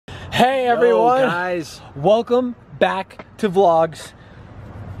Hey everyone! Yo, guys! Welcome back to vlogs.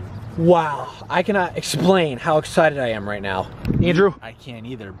 Wow, I cannot explain how excited I am right now. Andrew? I can't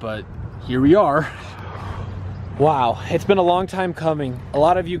either, but here we are. Wow, it's been a long time coming. A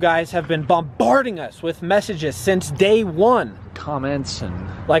lot of you guys have been bombarding us with messages since day one. Comments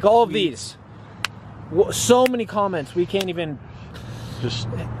and like all of these. So many comments, we can't even just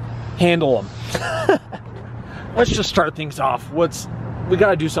handle them. Let's just start things off. We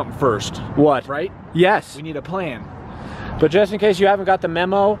gotta do something first. What? Right? Yes. We need a plan. But just in case you haven't got the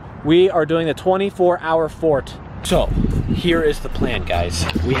memo, we are doing the 24-hour fort. So, here is the plan, guys.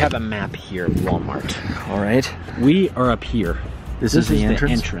 We have a map here at Walmart. All right. We are up here. This is the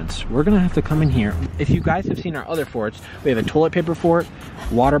entrance? We're gonna have to come in here. If you guys have seen our other forts, we have a toilet paper fort,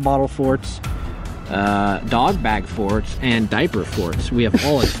 water bottle forts, dog bag forts, and diaper forts. We have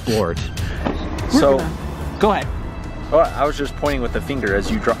all explored. So, go ahead. Oh, I was just pointing with the finger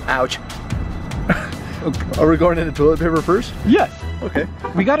as you draw. Ouch. Are we going into toilet paper first? Yes. Okay.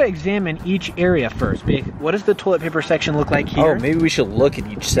 We got to examine each area first. What does the toilet paper section look like here? Oh, maybe we should look at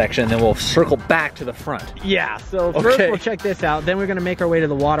each section, then we'll circle back to the front. Yeah, so first we'll check this out, then we're going to make our way to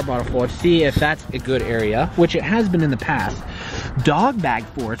the water bottle fort, see if that's a good area, which it has been in the past. Dog bag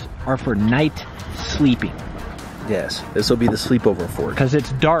forts are for night sleeping. Yes, this will be the sleepover fort. Because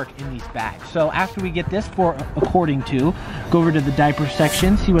it's dark in these bags. So after we get this fort according to, go over to the diaper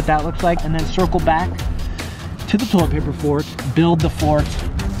section, see what that looks like, and then circle back to the toilet paper fort, build the fort,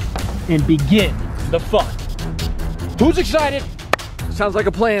 and begin the fun. Who's excited? Sounds like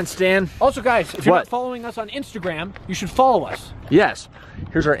a plan, Stan. Also, guys, if you're not following us on Instagram, you should follow us. Yes.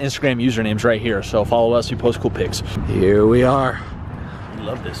 Here's our Instagram usernames right here. So follow us, we post cool pics. Here we are. We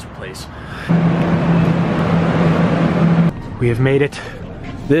love this place. We have made it.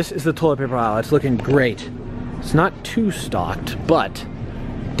 This is the toilet paper aisle. It's looking great. It's not too stocked, but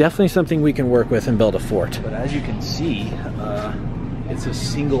definitely something we can work with and build a fort. But as you can see, it's a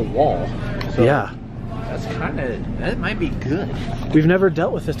single wall. So yeah. That might be good. We've never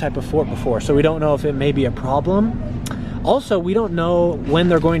dealt with this type of fort before, so we don't know if it may be a problem. Also, we don't know when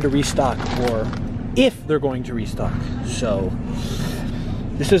they're going to restock or if they're going to restock. So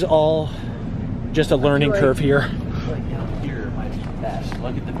this is all just a learning curve here. Best.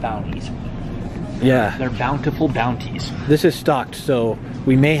 Look at the bounties. Yeah. They're bountiful bounties. This is stocked, so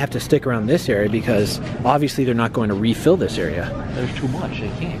we may have to stick around this area because obviously they're not going to refill this area. There's too much, they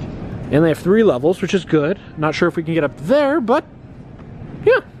can't. And they have 3 levels, which is good. Not sure if we can get up there, but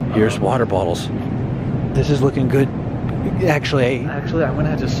yeah. Here's water bottles. This is looking good. Actually, I'm gonna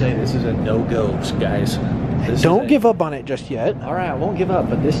have to say this is a no-go, guys. Don't give up on it just yet. All right, I won't give up,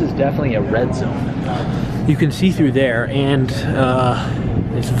 but this is definitely a red zone. You can see through there, and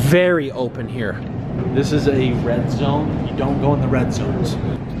it's very open here. This is a red zone. You don't go in the red zones.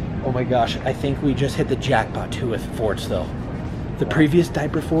 Oh my gosh, I think we just hit the jackpot too with forts though. The previous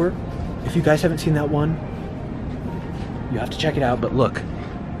diaper fort, if you guys haven't seen that one, you have to check it out, but look.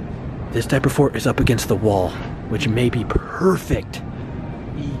 This diaper fort is up against the wall, which may be perfect.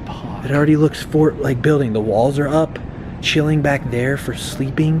 It already looks fort-like building. The walls are up, chilling back there for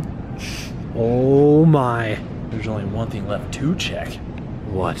sleeping. Oh my. There's only one thing left to check.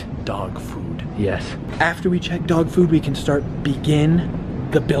 What? Dog food. Yes. After we check dog food, we can begin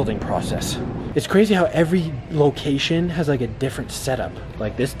the building process. It's crazy how every location has like a different setup.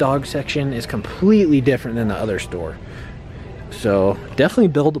 Like this dog section is completely different than the other store. So definitely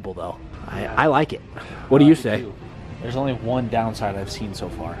buildable though. I like it. What do you say? There's only one downside I've seen so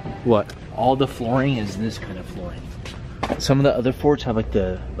far. What? All the flooring is this kind of flooring. Some of the other forts have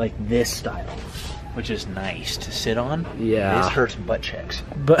like this style, which is nice to sit on. Yeah. This hurts butt checks.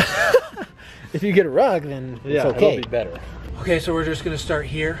 But if you get a rug, then it's okay. It'll be better. Okay, so we're just gonna start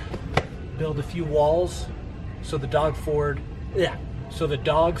here, build a few walls, so the dog food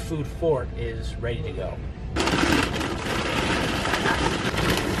fort is ready to go.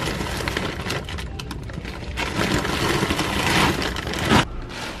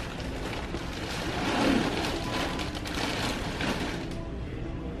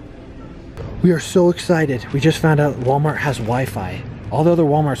 We are so excited. We just found out Walmart has Wi-Fi. All the other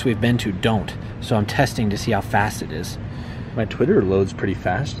Walmarts we've been to don't. So I'm testing to see how fast it is. My Twitter loads pretty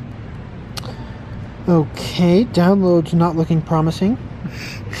fast. Okay, download's not looking promising.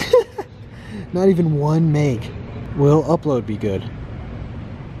 Not even 1 meg. Will upload be good?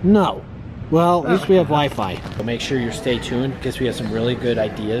 No. Well, at least we have Wi-Fi. So make sure you stay tuned because we have some really good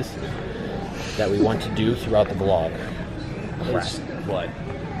ideas that we want to do throughout the vlog. What?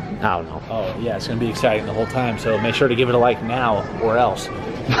 I don't know. Oh, yeah, it's going to be exciting the whole time, so make sure to give it a like now or else.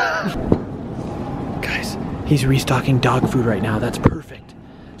 Guys, he's restocking dog food right now. That's perfect.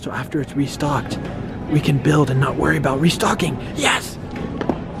 So after it's restocked, we can build and not worry about restocking. Yes!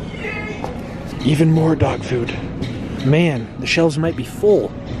 Even more dog food. Man, the shelves might be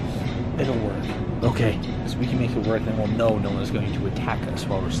full. It'll work. Okay. So we can make it work, then we'll know no one's going to attack us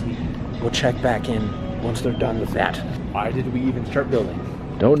while we're sleeping. We'll check back in once they're done with that. Why did we even start building?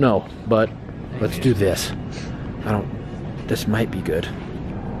 Don't know, but let's do this. This might be good.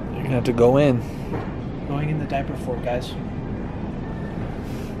 You're gonna have to go in. Going in the diaper fort, guys.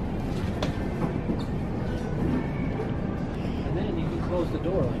 And then you can close the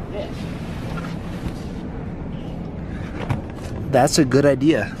door like this. That's a good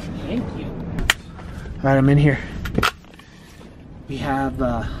idea. Thank you. All right, I'm in here. We have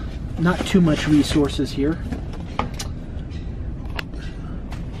not too much resources here.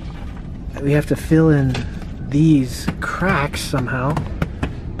 We have to fill in these cracks somehow,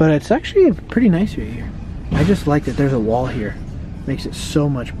 but it's actually pretty nice right here. I just like that there's a wall here. Makes it so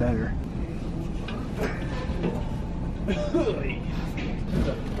much better.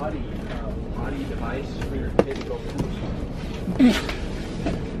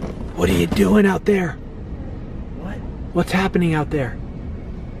 What are you doing out there? What? What's happening out there?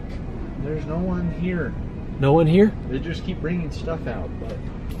 There's no one here. No one here? They just keep bringing stuff out, but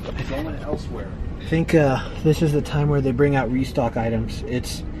there's no one elsewhere. I think this is the time where they bring out restock items.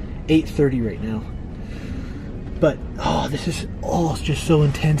 It's 8:30 right now. But, oh, this is all just so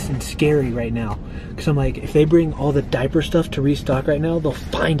intense and scary right now. Because I'm like, if they bring all the diaper stuff to restock right now, they'll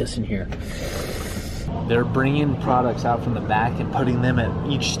find us in here. They're bringing products out from the back and putting them at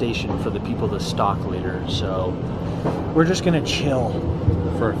each station for the people to stock later. So we're just gonna chill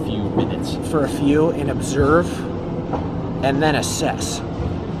for a few minutes. For a few and observe and then assess.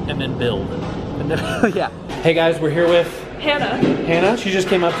 And then build. And then, yeah. Hey guys, we're here with Hannah. Hannah, she just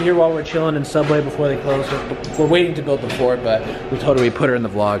came up to here while we're chilling in Subway before they close. We're waiting to build the fort, but we told her we'd put her in the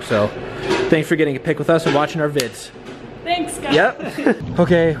vlog, so thanks for getting a pic with us and watching our vids. Thanks, guys. Yep.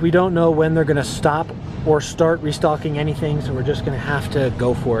 Okay, we don't know when they're gonna stop or start restocking anything, so we're just gonna have to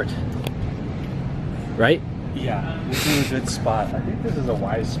go for it. Right? Yeah, this is a good spot. I think this is a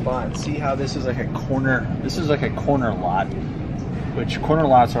wise spot. See how this is like a corner, this is like a corner lot, which corner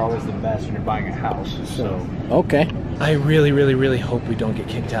lots are always the best when you're buying a house, so. Okay. I really, really, really hope we don't get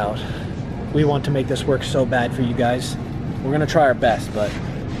kicked out. We want to make this work so bad for you guys. We're gonna try our best, but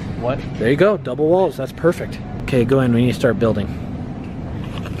what? There you go, double walls, that's perfect. Okay, go in, we need to start building.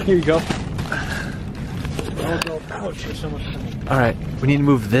 Here you go. Ouch, there's so much coming. All right, we need to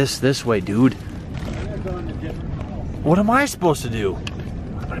move this way, dude. What am I supposed to do?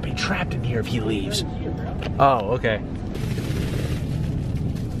 I'm gonna be trapped in here if he leaves. Oh, okay.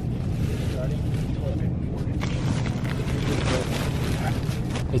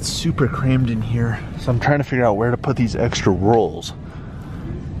 It's super crammed in here, so I'm trying to figure out where to put these extra rolls.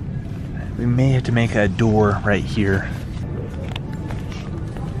 We may have to make a door right here.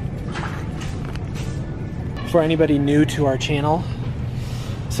 For anybody new to our channel,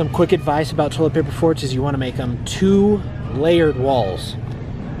 some quick advice about toilet paper forts is you want to make them 2 layered walls,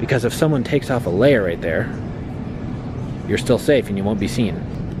 because if someone takes off a layer right there, you're still safe and you won't be seen.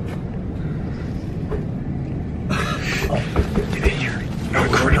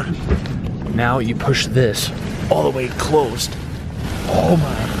 Now you push this all the way closed. Oh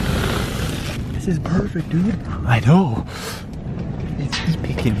my. This is perfect, dude. I know. It's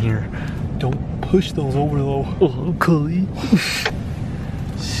epic in here. Don't push those over though. Oh, Cully.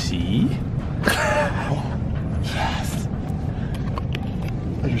 See? Oh, yes.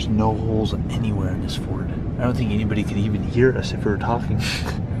 There's no holes anywhere in this fort. I don't think anybody could even hear us if we were talking.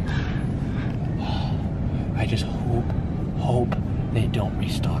 I just hope they don't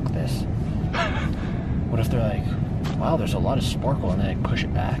restock this. What if they're like, wow, there's a lot of sparkle, and then they push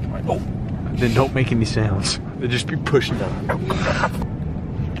it back? I'm like, oh. Then don't make any sounds. They'll just be pushing them.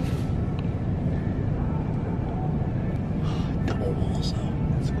 Double walls though.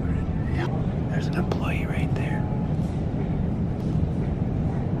 That's great. Yeah. There's an employee right there.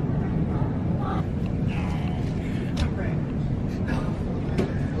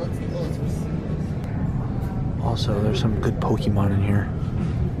 Also, there's some good Pokemon in here.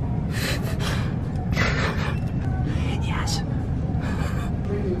 Yes.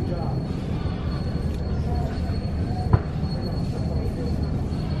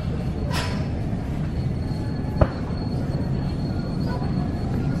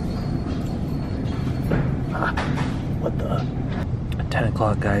 What the? 10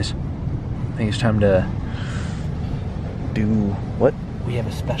 o'clock, guys. I think it's time to do what? We have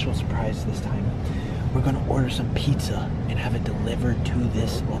a special surprise this time. We're gonna order some pizza and have it delivered to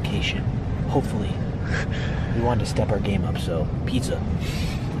this location. Hopefully. We wanted to step our game up, so pizza.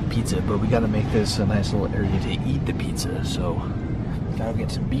 pizza, but we gotta make this a nice little area to eat the pizza, so Gotta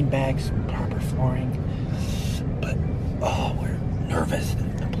get some beanbags, some proper flooring. But, oh, we're nervous. The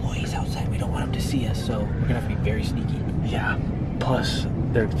employees outside, we don't want them to see us, so we're gonna have to be very sneaky. yeah. Plus,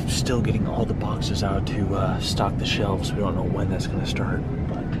 they're still getting all the boxes out to stock the shelves. We don't know when that's gonna start,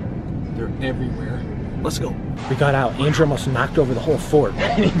 but they're everywhere. Let's go. We got out. Andrew almost knocked over the whole fort.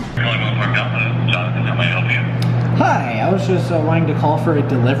 Jonathan, how may I help you? Hi, I was just wanting to call for a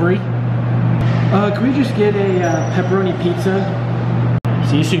delivery. Can we just get a pepperoni pizza?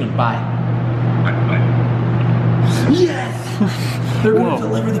 See you soon. Bye. Yes! They're going to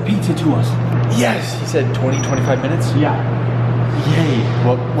deliver the pizza to us. Yes! He said 20-25 minutes? Yeah. Yay.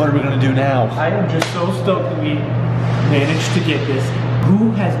 What are we gonna do now? I am just so stoked that we managed to get this.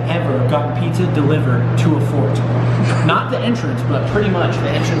 Who has ever gotten pizza delivered to a fort? Not the entrance, but pretty much the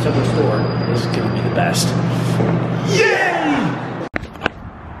entrance of the store. This is gonna be the best. Yay!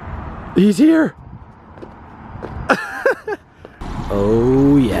 He's here.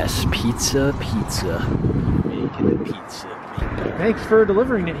 Oh yes, pizza, pizza. Making the pizza. Thanks for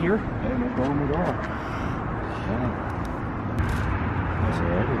delivering it here. Hey, no problem at all. That's all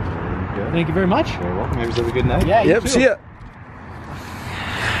right. Good. Thank you very much. You're welcome. Have a good night. Yeah, you Yep, too. see ya.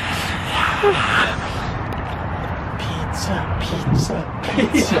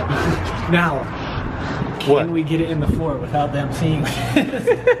 Pizza. Now, What? can we get it in the fort without them seeing?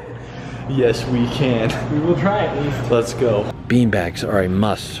 Yes, we can. We will try at least. Let's go. Beanbags are a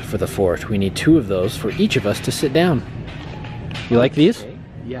must for the fort. We need 2 of those for each of us to sit down. You like these?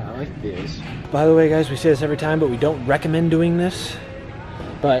 Yeah, I like this. By the way, guys, we say this every time, but we don't recommend doing this.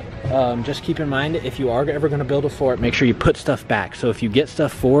 But just keep in mind, if you are ever going to build a fort, make sure you put stuff back. So if you get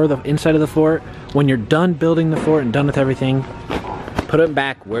stuff for the inside of the fort, when you're done building the fort and done with everything, put them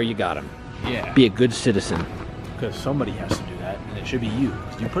back where you got them. Yeah. Be a good citizen. Because somebody has to do that, and it should be you,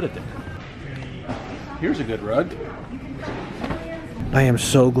 because you put it there. Here's a good rug. I am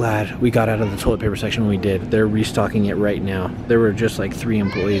so glad we got out of the toilet paper section when we did. They're restocking it right now. There were just like 3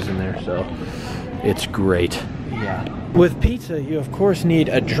 employees in there, so it's great. Yeah. With pizza, you of course need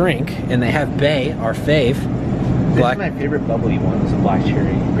a drink, and they have Bay, our fave. Black. My favorite bubbly one is a black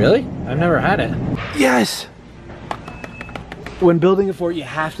cherry. Really? I've never had it. Yes! When building a fort, you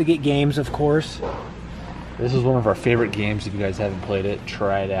have to get games, of course. This is one of our favorite games. If you guys haven't played it,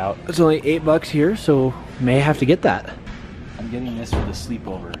 try it out. It's only $8 here, so may have to get that. I'm getting this for the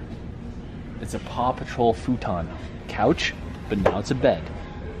sleepover. It's a Paw Patrol futon. Couch, but now it's a bed.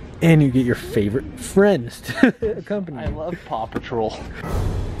 And you get your favorite friends to accompany you. I love Paw Patrol.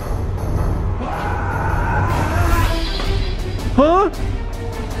 Huh?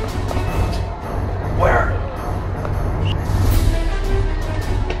 Where?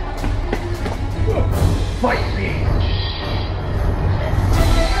 Fight me!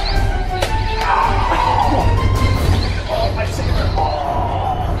 Oh, my saber! Oh,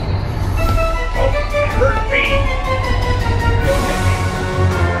 hurt me!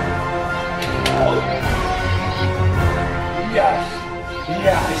 Oh. Yes!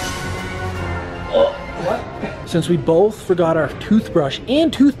 Yes! Oh, what? Since we both forgot our toothbrush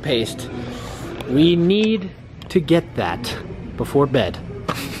and toothpaste, we need to get that before bed.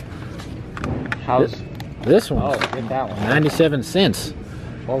 How's... This one, Oh, get that one. 97 cents.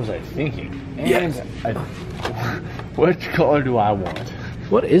 What was I thinking? And Yes. what color do I want?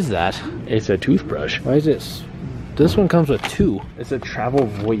 What is that? It's a toothbrush. Why is it? This one comes with 2. It's a travel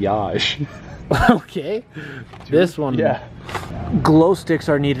voyage. Okay. This one. Yeah. Glow sticks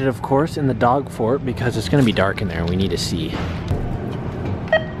are needed, of course, in the dog fort because it's going to be dark in there and we need to see.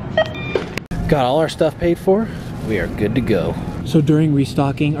 Got all our stuff paid for. We are good to go. So during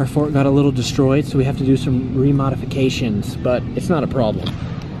restocking, our fort got a little destroyed, so we have to do some remodifications, but it's not a problem.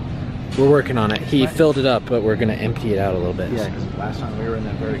 We're working on it. He filled it up, but we're going to empty it out a little bit. Yeah, because last time we were in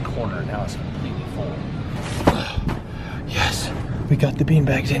that very corner, now it's completely full. Yes, we got the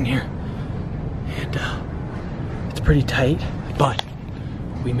beanbags in here. And it's pretty tight, but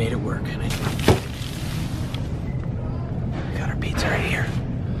we made it work. And we got our pizza right here.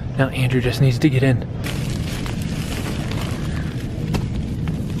 Now Andrew just needs to get in.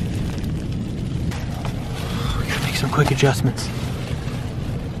 We gotta make some quick adjustments.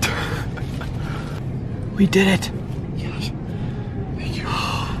 We did it! Yes. Thank you.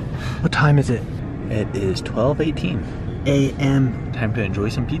 What time is it? It is 12:18 a.m. Time to enjoy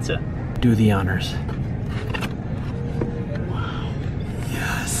some pizza. Do the honors. Wow.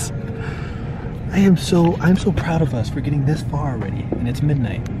 Yes. I'm so proud of us for getting this far already, and it's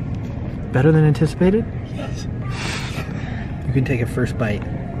midnight. Better than anticipated? Yes. You can take a first bite.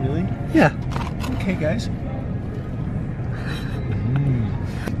 Really? Yeah. Okay, guys.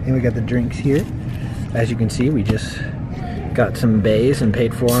 And we got the drinks here. As you can see, we just got some bays and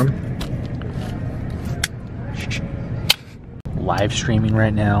paid for them. Live streaming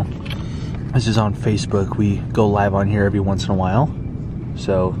right now. This is on Facebook. We go live on here every once in a while.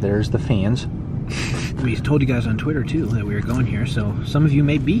 So there's the fans. We told you guys on Twitter too that we were going here, so some of you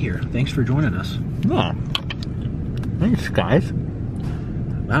may be here. Thanks for joining us. Yeah. Thanks, guys.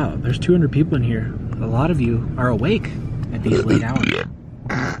 Wow, there's 200 people in here. A lot of you are awake at these late hours.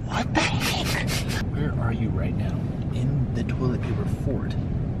 What the heck? Where are you right now? In the toilet paper fort.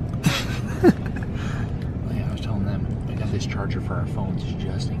 Oh yeah, I was telling them I got this charger for our phones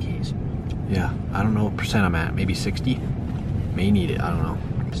just in case. Yeah, I don't know what percent I'm at. Maybe 60? May need it, I don't know.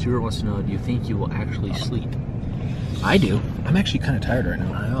 Stuart wants to know, do you think you will actually sleep? I do. I'm actually kind of tired right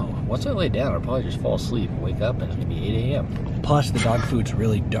now. I know. Once I lay down, I'll probably just fall asleep and wake up and it's going to be 8 a.m. Plus, the dog food's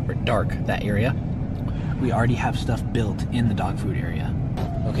really dark, that area. We already have stuff built in the dog food area.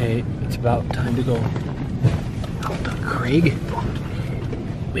 Okay, it's about time to go out to Craig.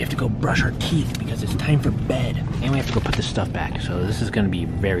 We have to go brush our teeth because it's time for bed. And we have to go put this stuff back. So this is going to be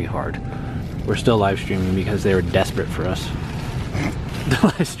very hard. We're still live streaming because they were desperate for us. The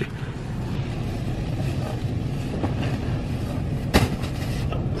live stream.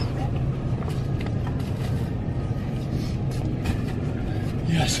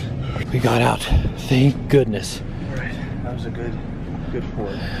 Yes. We got out. Thank goodness. Alright, that was a good pour.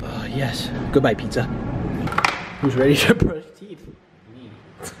 Yes. Goodbye, pizza. Who's ready to brush teeth? Me.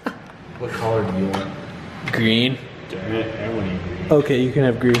 What color do you want? Green. Darn it, I want to eat green. Okay, you can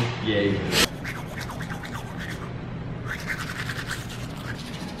have green. Yay.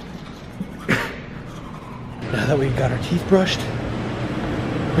 Now that we've got our teeth brushed,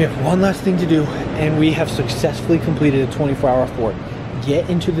 we have one last thing to do, and we have successfully completed a 24-hour fort. Get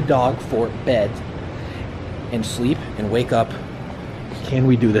into the dog fort bed and sleep and wake up. Can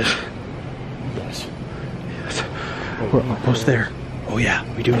we do this? Yes. Yes. We're almost there. Oh yeah,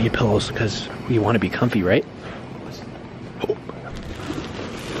 we do need pillows because we want to be comfy, right? Oh.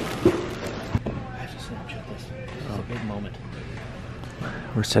 I have to Snapchat this. This is a big moment.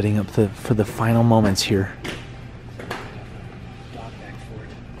 We're setting up for the final moments here.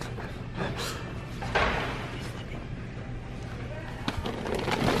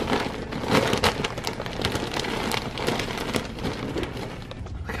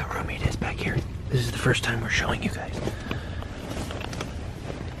 Look how roomy it is back here. This is the first time we're showing you guys.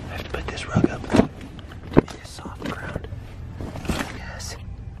 I have to put this rug up. Give me this soft ground. Yes.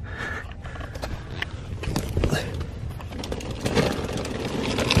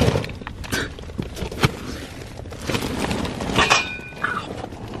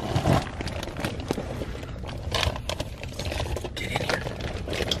 Get in here.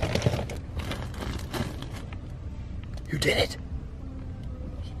 You did it.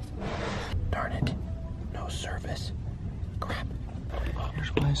 Darn it. No service. Crap.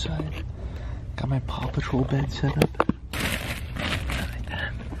 Here's my side. Got my Paw Patrol bed set up. Like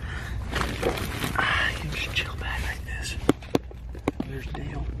that. You just chill back like this. There's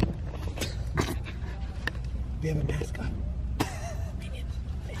Dale. We have a mascot. Minions.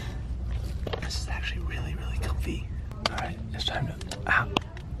 This is actually really, really comfy. Alright, it's time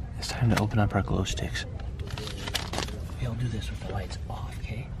to open up our glow sticks. We'll do this with the lights off,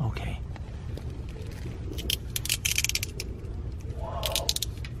 okay? Okay. Whoa.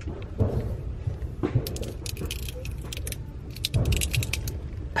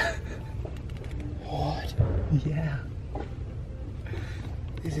 What? Yeah.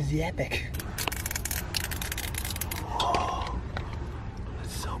 This is epic. Whoa.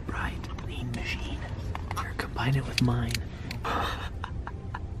 It's so bright. Lean machine. Here, combine it with mine.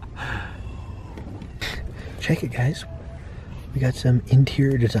 Check it, guys. We got some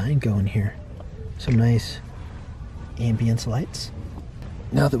interior design going here. Some nice ambience lights.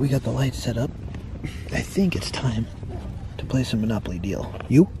 Now that we got the lights set up, I think it's time to play some Monopoly Deal.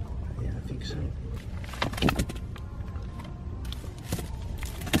 You? Yeah, I think so.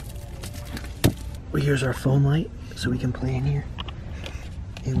 Well, here's our phone light, so we can play in here.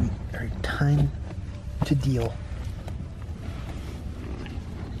 And we are time to deal.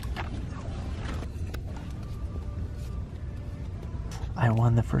 I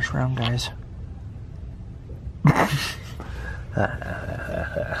won the first round, guys. It's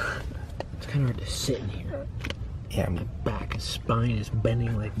kind of hard to sit in here. Yeah, my back and spine is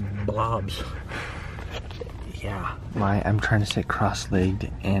bending like blobs. Yeah. I'm trying to sit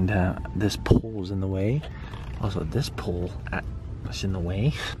cross-legged, and this pole's in the way. Also, this pole is in the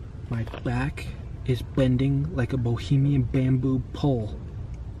way. My back is bending like a Bohemian bamboo pole.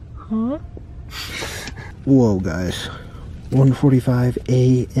 Huh? Whoa, guys. 1:45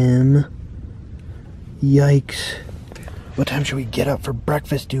 a.m. Yikes. What time should we get up for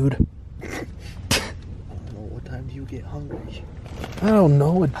breakfast, dude? Well, what time do you get hungry? I don't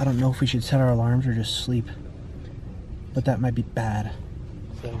know. I don't know if we should set our alarms or just sleep. But that might be bad.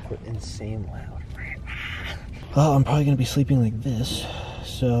 Set for insane loud. Well, I'm probably going to be sleeping like this.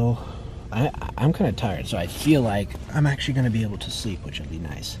 So I'm kind of tired. So I feel like I'm actually going to be able to sleep, which would be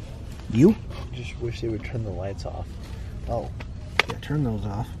nice. You? I just wish they would turn the lights off. Oh. Yeah, turn those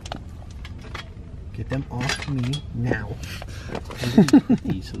off. Get them off me now.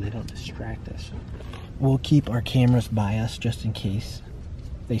 These so they don't distract us. We'll keep our cameras by us just in case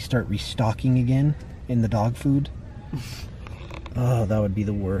they start restocking again in the dog food. Oh, that would be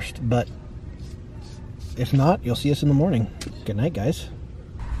the worst. But if not, you'll see us in the morning. Good night, guys.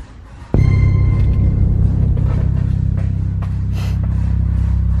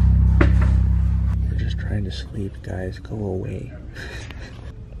 We're just trying to sleep, guys. Go away.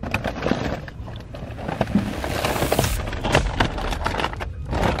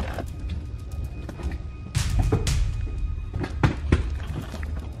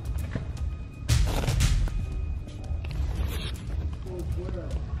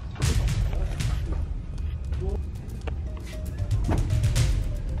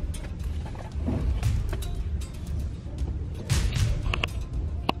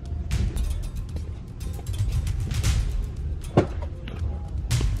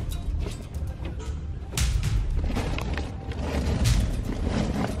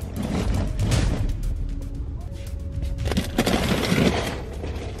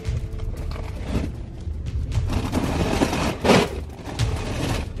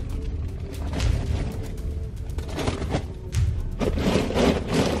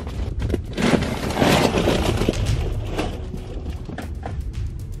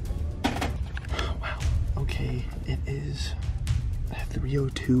 It is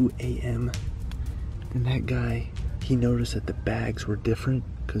 3:02 a.m. and that guy, he noticed that the bags were different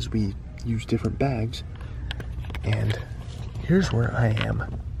because we use different bags. And here's where I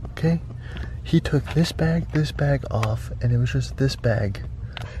am, okay? He took this bag off, and it was just this bag.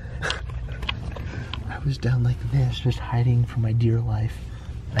 I was down like this, just hiding for my dear life.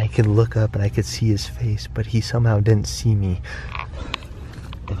 I could look up and I could see his face, but he somehow didn't see me.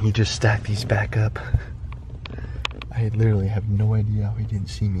 And he just stacked these back up. I literally have no idea how he didn't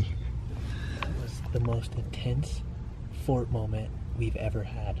see me. That was the most intense fort moment we've ever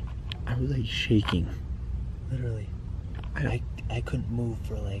had. I was like shaking. Literally. I couldn't move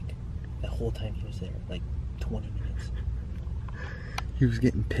for like the whole time he was there, like 20 minutes. He was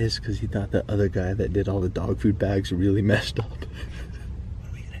getting pissed because he thought the other guy that did all the dog food bags really messed up. What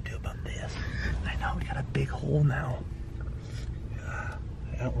are we gonna do about this? I know, we got a big hole now.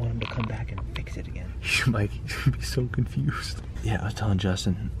 I don't want him to come back and fix it again. You might be so confused. Yeah, I was telling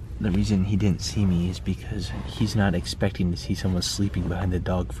Justin, the reason he didn't see me is because he's not expecting to see someone sleeping behind the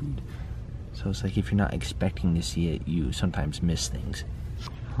dog food. So it's like if you're not expecting to see it, you sometimes miss things.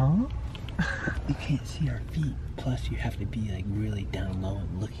 Huh? You can't see our feet. Plus you have to be like really down low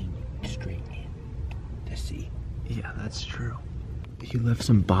and looking straight in to see. Yeah, that's true. He left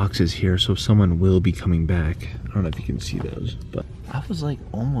some boxes here, so someone will be coming back. I don't know if you can see those, but I was like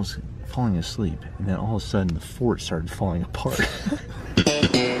almost falling asleep, and then all of a sudden the fort started falling apart.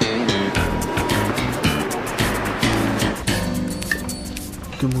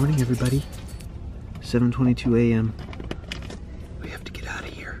 Good morning, everybody. 7:22 a.m. We have to get out of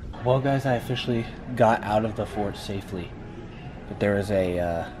here. Well, guys, I officially got out of the fort safely. But there was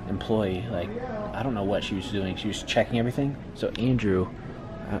a employee, like, I don't know what she was doing. She was checking everything. So Andrew,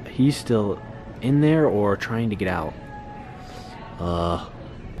 he's still in there or trying to get out.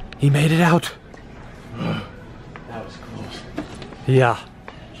 He made it out. That was close. Yeah.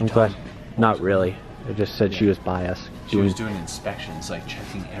 I'm glad. Not really. They just said she was by us. She was doing inspections, like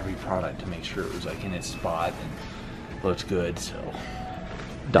checking every product to make sure it was like in its spot and looked good. So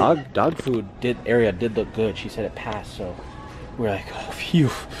dog food area did look good. She said it passed, so we're like, oh, phew.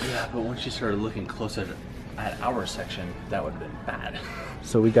 yeah, but once she started looking closer at our section, that would have been bad.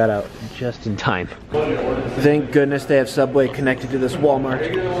 So we got out just in time. Thank goodness they have Subway connected to this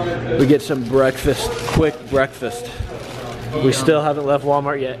Walmart. We get some breakfast, quick breakfast. We still haven't left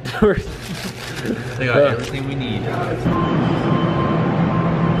Walmart yet. They got everything we need.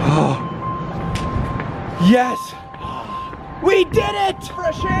 Oh. Yes! We did it!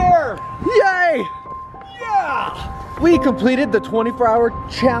 Fresh air! Yay! Yeah! We completed the 24-hour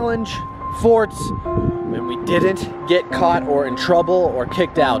challenge forts, and we didn't get caught or in trouble or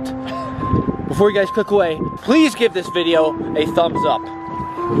kicked out. Before you guys click away, please give this video a thumbs up.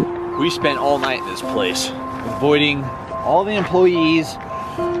 We spent all night in this place, avoiding all the employees,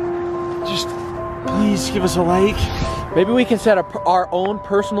 just please give us a like. Maybe we can set our own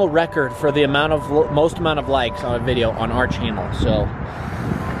personal record for the most amount of likes on a video on our channel. So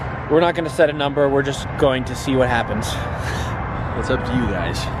we're not going to set a number. We're just going to see what happens. It's up to you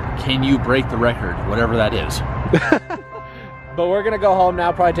guys. Can you break the record, whatever that is? But we're going to go home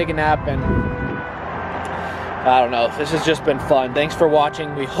now, probably take a nap, and I don't know. This has just been fun. Thanks for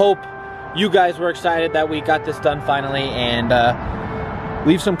watching. We hope you guys were excited that we got this done finally, and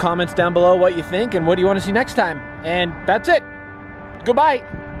leave some comments down below what you think and what do you want to see next time. And that's it. Goodbye.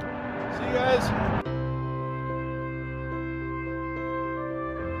 See you guys.